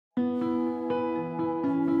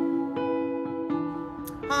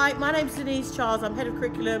Hi, my name's Denise Charles. I'm Head of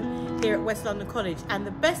Curriculum here at West London College, and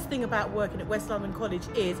the best thing about working at West London College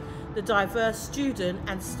is the diverse student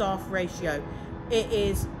and staff ratio. It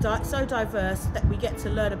is so diverse that we get to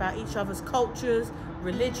learn about each other's cultures,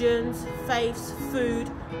 religions, faiths, food.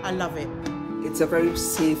 I love it. It's a very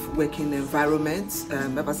safe working environment.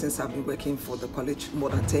 Ever since I've been working for the college more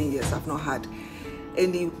than 10 years, I've not had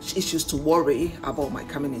any issues to worry about my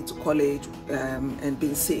coming into college and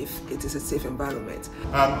being safe. It is a safe environment.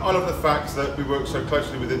 I love the fact that we work so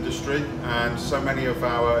closely with industry, and so many of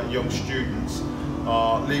our young students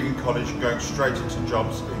are leaving college and going straight into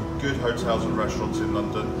jobs in good hotels and restaurants in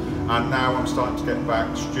London. And now I'm starting to get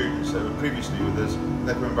back students that were previously with us.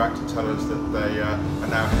 They're coming back to tell us that they are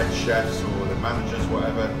now head chefs or they're managers,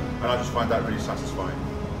 whatever, and I just find that really satisfying.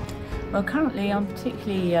 Well, currently I'm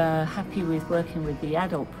particularly happy with working with the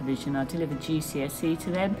adult provision. I deliver GCSE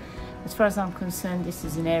to them. As far as I'm concerned, this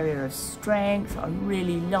is an area of strength. I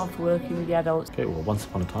really love working with the adults. Okay, well, once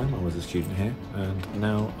upon a time I was a student here, and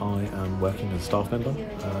now I am working as a staff member.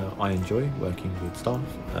 I enjoy working with staff,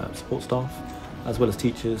 support staff, as well as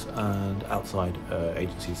teachers and outside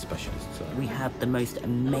agency specialists. We have the most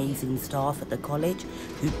amazing staff at the college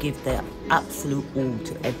who give their absolute all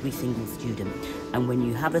to every single student. And when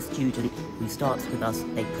you have a student who starts with us,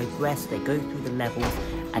 they progress, they go through the levels,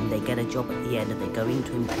 and they get a job at the end and they go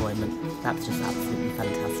into employment. That's just absolutely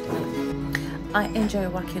fantastic. I enjoy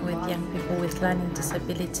working with young people with learning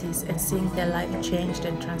disabilities and seeing their life changed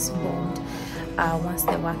and transformed once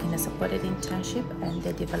they work in a supported internship and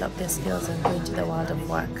they develop their skills and go into the world of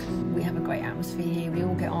work. We have a great atmosphere here. We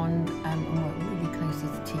all get on and work really closely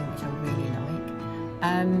as a team, which I really like.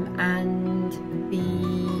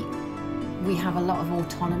 We have a lot of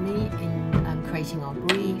autonomy in creating our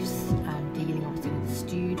briefs, dealing obviously with the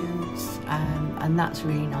students, and that's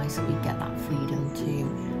really nice that we get that freedom to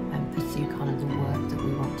pursue kind of the work that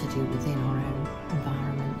we want to do within our own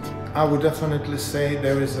environment. I would definitely say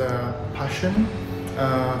there is a passion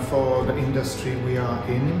for the industry we are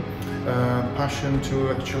in, passion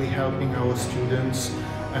to actually helping our students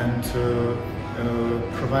and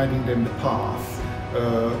providing them the path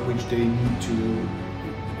which they need to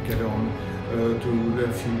get on to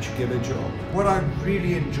their future, get a job. What I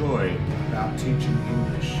really enjoy about teaching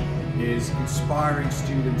English is inspiring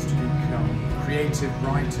students to become creative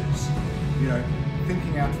writers. You know,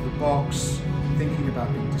 thinking out of the box, thinking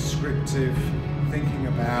about being descriptive, thinking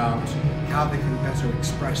about how they can better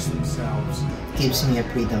express themselves. It gives me a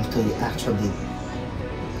freedom to actually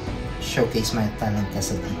showcase my talent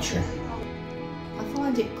as a teacher. I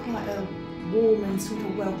find it quite a warm and sort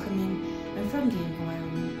of welcoming and friendly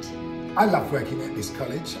environment. I love working at this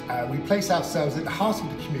college. We place ourselves at the heart of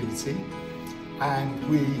the community, and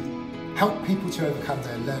we help people to overcome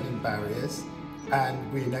their learning barriers,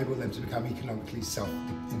 and we enable them to become economically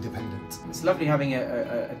self-independent. It's lovely having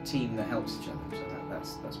a team that helps each other,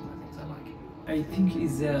 so that's one of the things I like. I think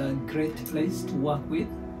it's a great place to work with,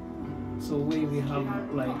 so where we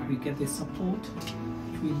have, we get the support which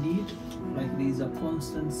we need, these are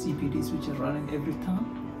constant CPDs which are running every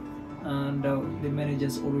term, and the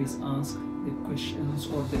managers always ask the questions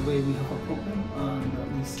or the way we have a problem,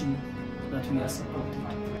 and we see that we are supported.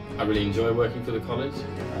 I really enjoy working for the college.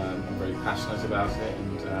 I'm very passionate about it,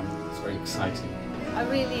 and it's very exciting. I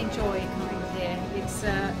really enjoy coming here. It's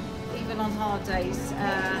even on hard days,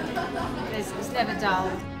 it's never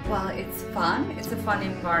dull. Well, it's fun. It's a fun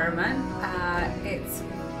environment. It's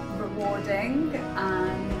rewarding,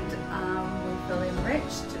 and we feel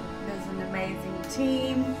enriched. There's an amazing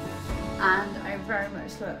team, and I very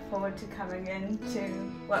much look forward to coming in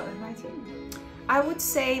to work with my team. I would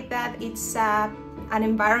say that it's an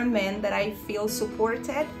environment that I feel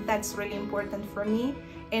supported. That's really important for me,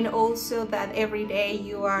 and also that every day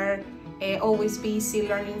you are always busy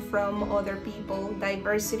learning from other people.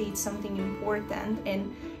 Diversity is something important,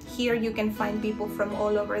 and here you can find people from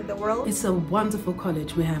all over the world. It's a wonderful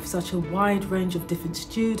college. We have such a wide range of different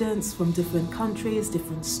students from different countries,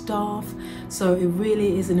 different staff, so it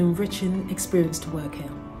really is an enriching experience to work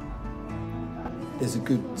here. There's a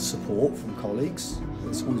good support from colleagues.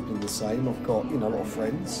 It's always been the same. I've got a lot of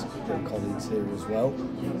friends, colleagues here as well.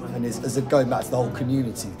 And going back to the whole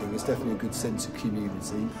community thing, it's definitely a good sense of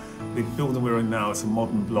community. The building we're in now is a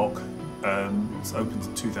modern block. It's opened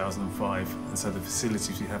in 2005, and so the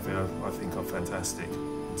facilities we have here I think are fantastic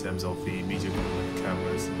in terms of the media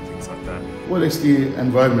cameras and things like that. Well, it's the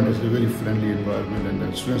environment. It's a very friendly environment, and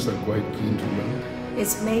the students are quite keen to learn.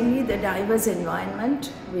 It's mainly the diverse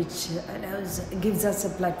environment which gives us a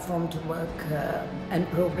platform to work and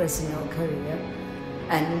progress in our career,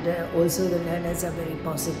 and also the learners are very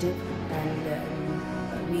positive,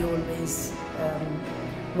 and we always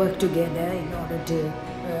work together in order to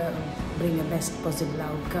bring a best possible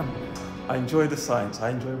outcome. I enjoy the science. I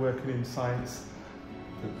enjoy working in science.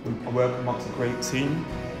 I work amongst a great team.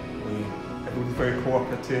 Everyone's very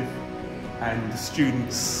cooperative, and the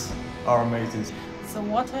students are amazing. So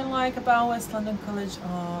what I like about West London College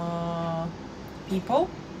are people.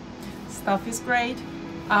 Staff is great,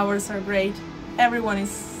 hours are great, everyone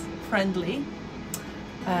is friendly,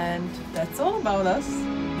 and that's all about us.